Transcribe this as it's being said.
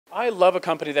I love a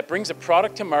company that brings a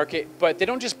product to market, but they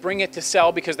don't just bring it to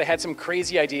sell because they had some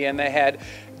crazy idea in their head.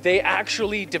 They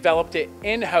actually developed it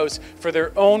in-house for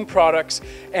their own products.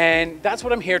 And that's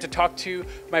what I'm here to talk to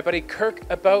my buddy Kirk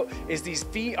about, is these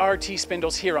VRT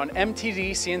spindles here on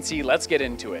MTDCNC. Let's get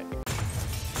into it.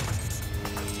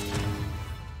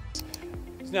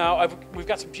 Now, we've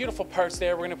got some beautiful parts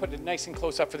there. We're gonna put it nice and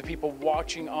close up for the people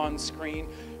watching on screen.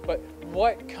 But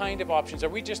what kind of options? Are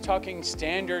we just talking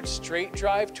standard straight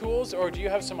drive tools, or do you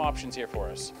have some options here for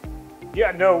us?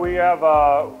 Yeah, no, we have,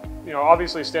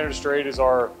 obviously standard straight is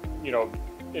our,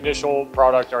 initial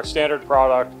product, our standard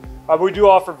product. We do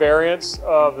offer variants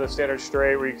of the standard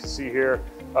straight, where you can see here.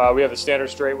 We have the standard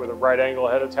straight with a right angle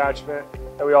head attachment,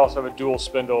 and we also have a dual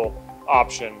spindle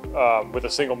option with a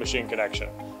single machine connection.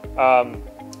 Our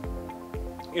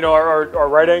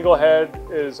right angle head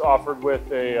is offered with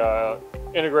a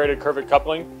integrated curved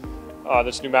coupling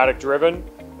that's pneumatic driven.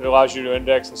 It allows you to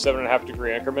index in 7.5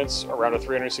 degree increments around a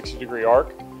 360 degree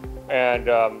arc. And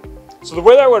so the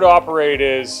way that would operate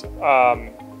is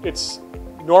it's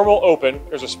normal open,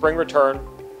 there's a spring return,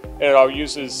 and it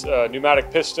uses a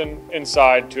pneumatic piston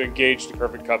inside to engage the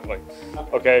curved coupling.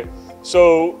 Okay,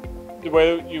 so the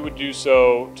way that you would do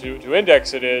so to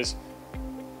index it is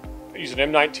use an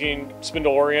M19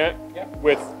 spindle orient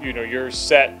with your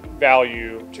set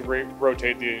value to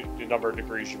rotate the number of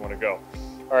degrees you want to go.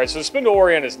 All right, so the spindle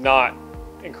orient is not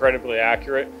incredibly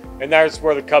accurate, and that's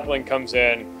where the coupling comes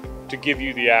in to give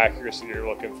you the accuracy you're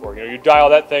looking for. You dial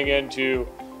that thing into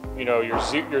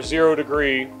your 0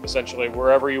 degree, essentially,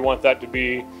 wherever you want that to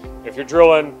be. If you're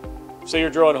drilling, say you're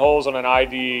drilling holes on an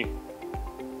ID,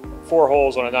 4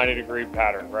 holes on a 90 degree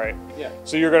pattern, right? Yeah.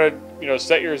 So you're gonna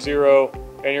set your 0,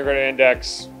 and you're going to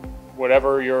index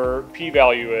whatever your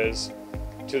p-value is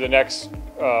to the next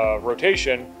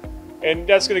rotation, and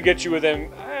that's going to get you within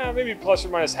maybe plus or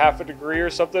minus half a degree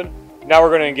or something. Now we're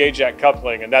going to engage that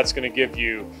coupling, and that's going to give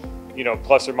you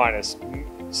plus or minus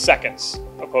seconds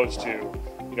opposed to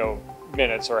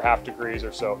minutes or half degrees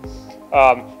or so.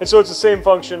 And so it's the same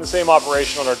function, the same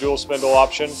operation on our dual spindle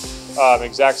option,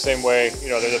 exact same way.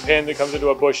 There's a pin that comes into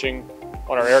a bushing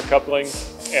on our air coupling,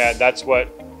 and that's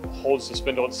what holds the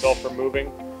spindle itself from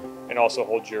moving, and also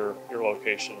holds your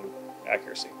location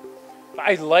accuracy.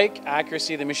 I like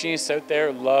accuracy. The machinists out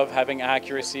there love having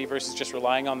accuracy versus just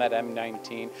relying on that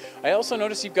M19. I also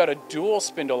noticed you've got a dual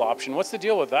spindle option. What's the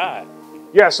deal with that?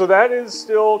 Yeah, so that is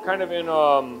still kind of in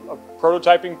a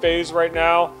prototyping phase right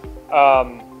now.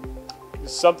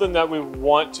 It's something that we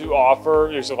want to offer.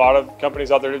 There's a lot of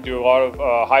companies out there that do a lot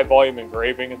of high volume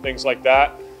engraving and things like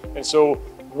that. And so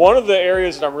one of the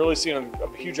areas that I'm really seeing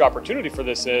a huge opportunity for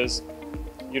this is,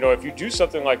 if you do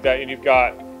something like that and you've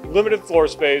got limited floor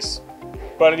space,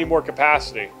 but I need more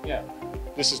capacity. Yeah.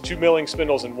 This is 2 milling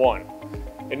spindles in one.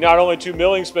 And not only 2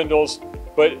 milling spindles,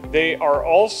 but they are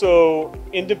also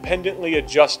independently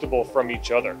adjustable from each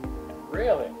other.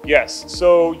 Really? Yes.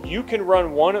 So you can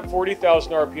run one at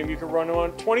 40,000 RPM, you can run one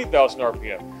at 20,000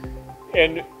 RPM.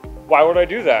 And why would I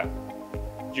do that?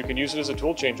 You can use it as a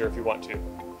tool changer if you want to.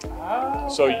 Okay.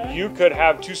 So you could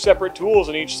have 2 separate tools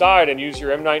on each side and use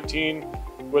your M19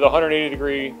 with a 180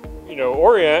 degree,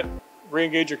 orient,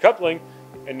 re-engage your coupling,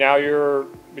 and now you're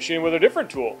machining with a different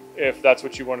tool if that's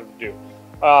what you wanted to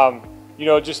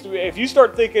do. Just if you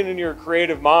start thinking in your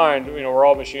creative mind, we're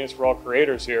all machinists, we're all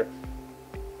creators here,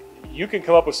 you can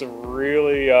come up with some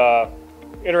really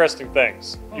interesting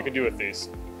things you can do with these.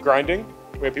 Grinding,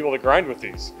 we have people that grind with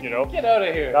these, Get out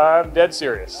of here. I'm dead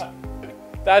serious.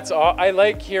 That's all. I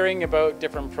like hearing about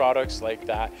different products like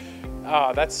that.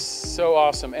 That's so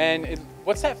awesome. And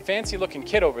what's that fancy looking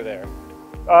kit over there?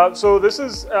 So this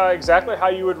is exactly how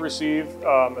you would receive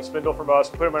a spindle from us.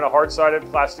 Put them in a hard-sided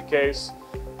plastic case.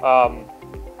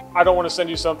 I don't want to send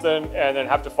you something and then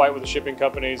have to fight with the shipping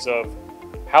companies of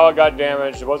how it got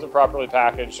damaged, it wasn't properly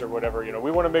packaged or whatever.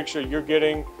 We want to make sure you're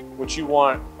getting what you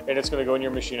want, and it's going to go in your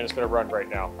machine and it's going to run right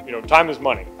now. Time is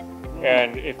money.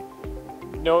 And if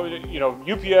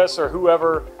UPS or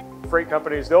whoever, freight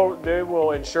companies, they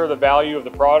will insure the value of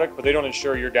the product, but they don't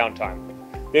insure your downtime.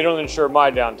 They don't insure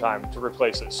my downtime to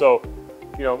replace it. So,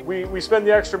 we spend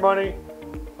the extra money.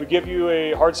 We give you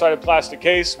a hard-sided plastic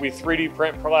case. We 3D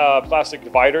print plastic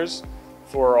dividers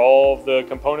for all of the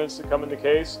components that come in the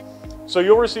case. So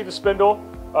you'll receive a spindle,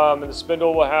 and the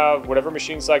spindle will have whatever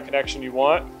machine side connection you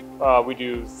want. We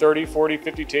do 30, 40,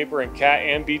 50 taper in CAT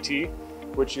and BT,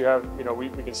 which you have, we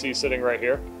can see sitting right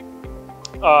here.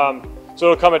 So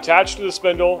it'll come attached to the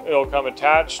spindle. It'll come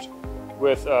attached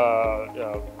with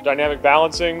dynamic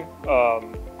balancing,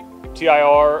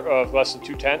 TIR of less than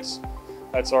 0.2.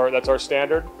 That's our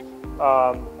standard.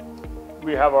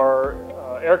 We have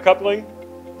our air coupling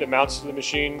that mounts to the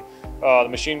machine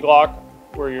block,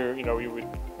 where you would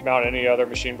mount any other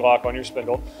machine block on your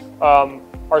spindle.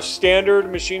 Our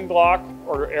standard machine block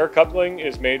or air coupling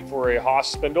is made for a Haas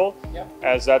spindle,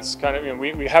 as that's kind of,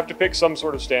 we have to pick some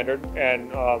sort of standard.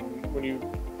 And when you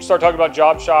start talking about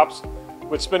job shops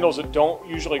with spindles that don't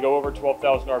usually go over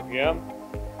 12,000 RPM,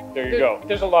 there you go.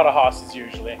 There's a lot of Haas's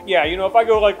usually. Yeah, if I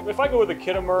go with a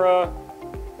Kitamura,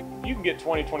 you can get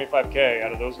 20, 25K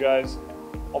out of those guys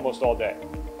almost all day.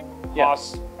 Yeah.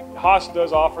 Haas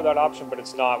does offer that option, but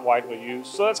it's not widely used.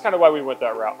 So that's kind of why we went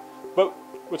that route. But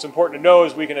what's important to know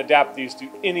is we can adapt these to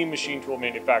any machine tool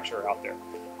manufacturer out there.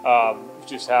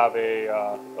 Just have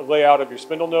a layout of your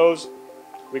spindle nose,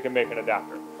 we can make an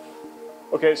adapter.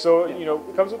 Okay, so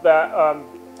it comes with that.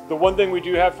 The one thing we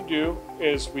do have to do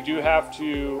is we do have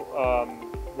to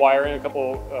wire in a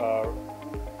couple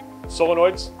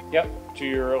solenoids to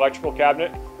your electrical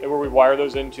cabinet. And where we wire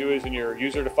those into is in your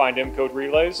user-defined M-code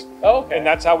relays. Oh, okay. And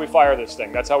that's how we fire this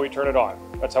thing. That's how we turn it on.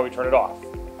 That's how we turn it off.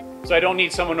 So I don't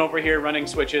need someone over here running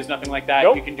switches, nothing like that.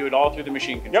 Nope. You can do it all through the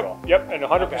machine control. Yep, and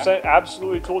 100%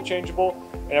 absolutely tool changeable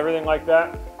and everything like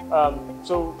that.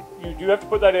 So you do have to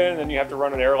put that in, and then you have to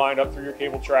run an air line up through your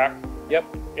cable track. Yep.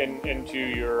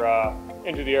 Into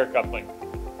the air coupling.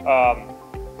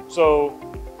 So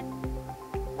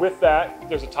with that,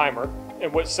 there's a timer.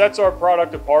 And what sets our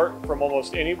product apart from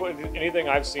almost anything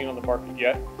I've seen on the market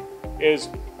yet is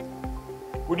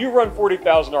when you run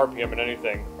 40,000 RPM in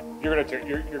anything, you're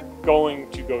going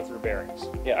to go through bearings.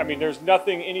 Yeah. I mean, there's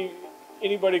nothing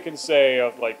anybody can say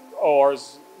of like, oh,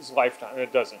 ours is lifetime.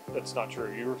 It doesn't. That's not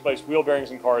true. You replace wheel bearings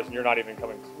in cars, and you're not even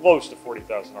coming close to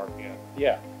 40,000 RPM.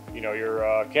 Yeah.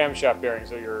 Your camshaft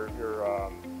bearings or your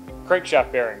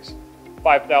crankshaft bearings,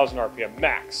 5,000 RPM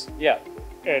max. Yeah.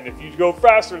 And if you go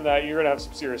faster than that, you're going to have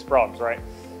some serious problems, right?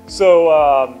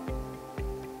 So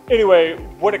anyway,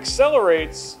 what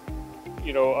accelerates,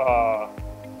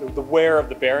 the wear of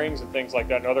the bearings and things like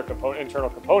that and other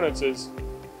internal components is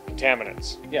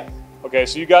contaminants. Yeah. Okay,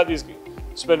 so you got these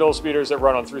spindle speeders that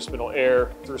run on through spindle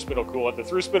air, through spindle coolant. The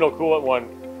through spindle coolant one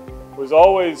was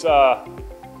always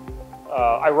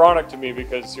ironic to me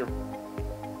because you're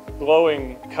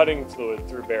blowing cutting fluid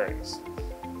through bearings.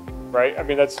 Right? I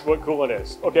mean, that's what coolant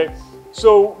is. Okay,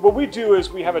 so what we do is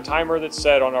we have a timer that's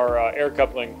set on our air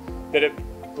coupling that it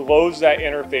blows that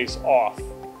interface off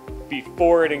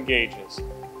before it engages.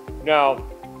 Now,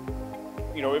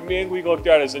 it may be looked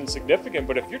at as insignificant,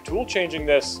 but if you're tool changing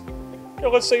this,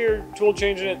 let's say you're tool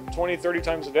changing it 20, 30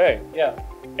 times a day. Yeah.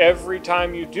 Every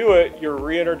time you do it, you're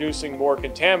reintroducing more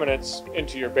contaminants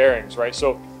into your bearings, right?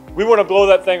 So we want to blow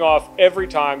that thing off every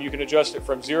time. You can adjust it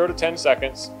from 0 to 10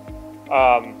 seconds.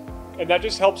 And that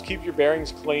just helps keep your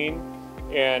bearings clean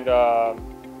and,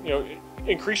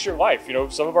 increase your life.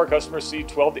 Some of our customers see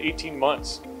 12 to 18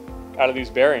 months out of these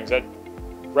bearings at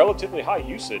relatively high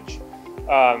usage.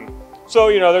 So,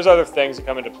 there's other things that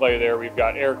come into play there. We've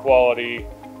got air quality.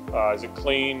 Is it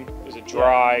clean? Is it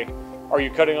dry? Are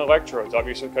you cutting electrodes?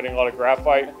 Obviously, cutting a lot of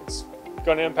graphite, it's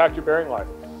going to impact your bearing life.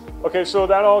 Okay, so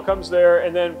that all comes there.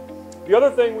 And then the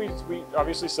other thing, we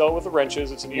obviously sell it with the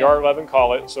wrenches. It's an ER11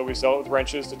 collet, so we sell it with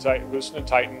wrenches to loosen and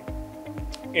tighten.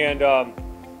 And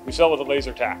we sell it with a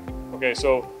laser tack. Okay,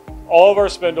 so all of our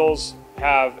spindles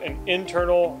have an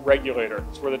internal regulator.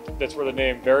 That's where the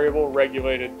name variable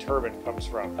regulated turbine comes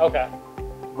from. Okay.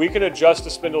 We can adjust the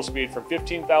spindle speed from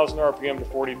 15,000 RPM to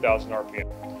 40,000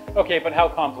 RPM. Okay, but how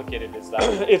complicated is that?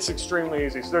 It's extremely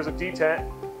easy. So there's a detent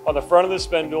on the front of the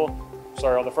spindle.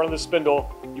 On the front of the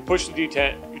spindle, you push the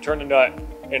detent, you turn the nut,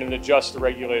 and it adjusts the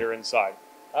regulator inside.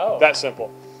 Oh. That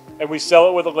simple. And we sell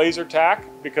it with a laser tack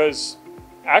because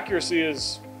accuracy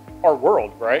is our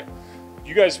world, right?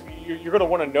 You guys, you're going to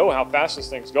want to know how fast this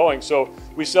thing's going. So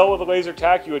we sell it with a laser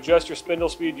tack. You adjust your spindle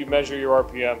speed, you measure your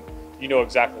RPM, you know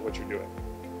exactly what you're doing.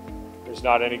 There's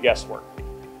not any guesswork.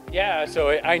 Yeah,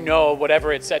 so I know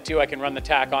whatever it's set to, I can run the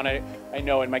tack on it. I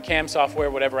know in my CAM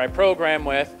software, whatever I program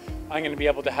with, I'm going to be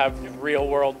able to have real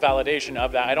world validation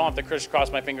of that. I don't have to crisscross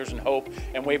my fingers and hope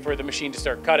and wait for the machine to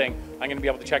start cutting. I'm going to be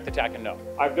able to check the tack and know.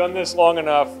 I've done this long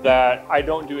enough that I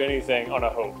don't do anything on a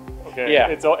hope. Okay. Yeah.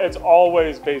 It's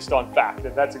always based on fact,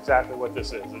 and that's exactly what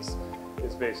this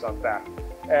is based on fact.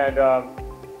 And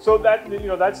so that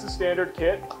that's the standard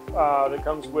kit that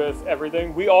comes with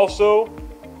everything. We also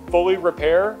fully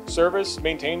repair, service,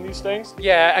 maintain these things.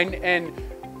 Yeah, and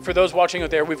for those watching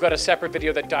out there, we've got a separate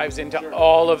video that dives into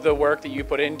all of the work that you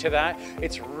put into that.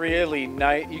 It's really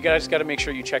nice. You guys got to make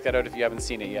sure you check that out if you haven't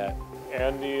seen it yet.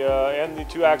 And the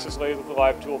 2-axis lathe with the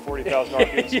live tool 40,000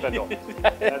 RPM spindle.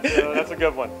 That's a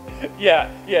good one.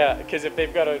 Yeah, because if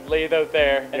they've got a lathe out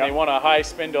there and they want a high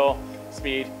spindle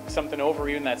speed, something over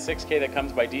even that 6K that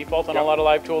comes by default on Yep. a lot of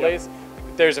live tool Yep. days,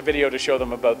 there's a video to show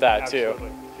them about that Absolutely.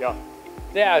 too. Yeah.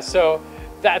 Yeah, so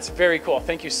that's very cool.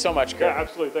 Thank you so much, Kirk. Yeah,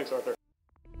 absolutely. Thanks, Arthur.